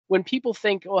when people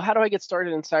think, well, how do I get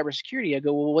started in cybersecurity? I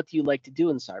go, well, what do you like to do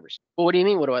in cybersecurity? Well, what do you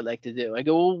mean? What do I like to do? I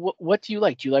go, well, what do you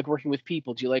like? Do you like working with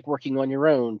people? Do you like working on your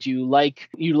own? Do you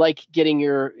like getting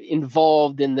your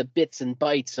involved in the bits and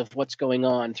bytes of what's going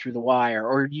on through the wire?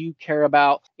 Or do you care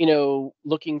about,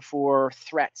 looking for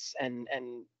threats and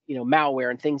malware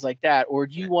and things like that? Or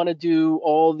do you want to do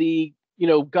all the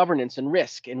governance and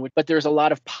risk, but there's a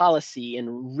lot of policy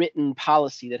and written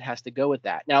policy that has to go with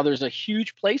that. Now, there's a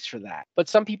huge place for that, but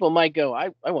some people might go, I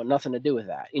want nothing to do with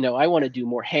that. I want to do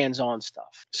more hands-on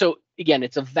stuff. So again,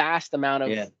 it's a vast amount of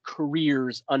Yeah.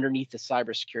 careers underneath the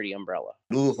cybersecurity umbrella.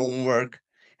 Do homework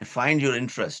and find your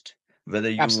interest, whether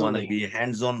you want to Absolutely. be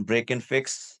hands-on break and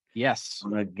fix, Yes.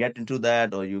 want to get into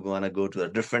that, or you want to go to a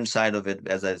different side of it.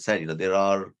 As I said, there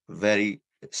are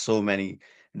so many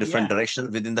different Yeah.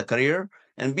 directions within the career,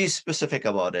 and be specific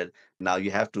about it. Now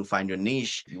you have to find your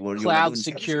niche. You want to do Cloud in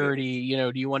cybersecurity,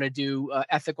 security, do you want to do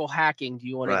ethical hacking? Do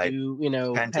you want to right? do,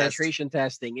 Pen test, penetration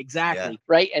testing? yeah, Exactly.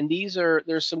 Right. And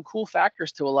there's some cool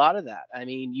factors to a lot of that. I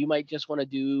mean, you might just want to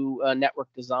do network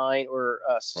design or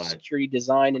right, security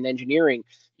design and engineering.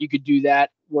 You could do that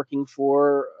working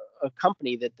for a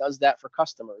company that does that for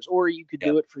customers, or you could yeah.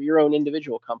 do it for your own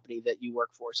individual company that you work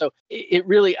for. So it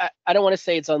really, I don't want to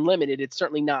say it's unlimited. It's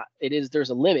certainly not. There's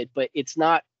a limit, but it's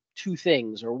not two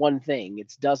things or one thing.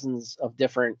 It's dozens of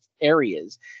different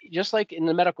areas. Just like in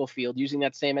the medical field, using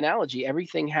that same analogy,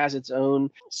 everything has its own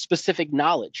specific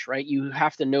knowledge, right? You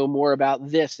have to know more about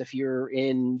this if you're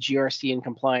in GRC and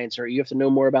compliance, or you have to know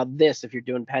more about this if you're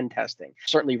doing pen testing.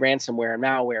 Certainly ransomware and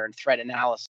malware and threat analysis.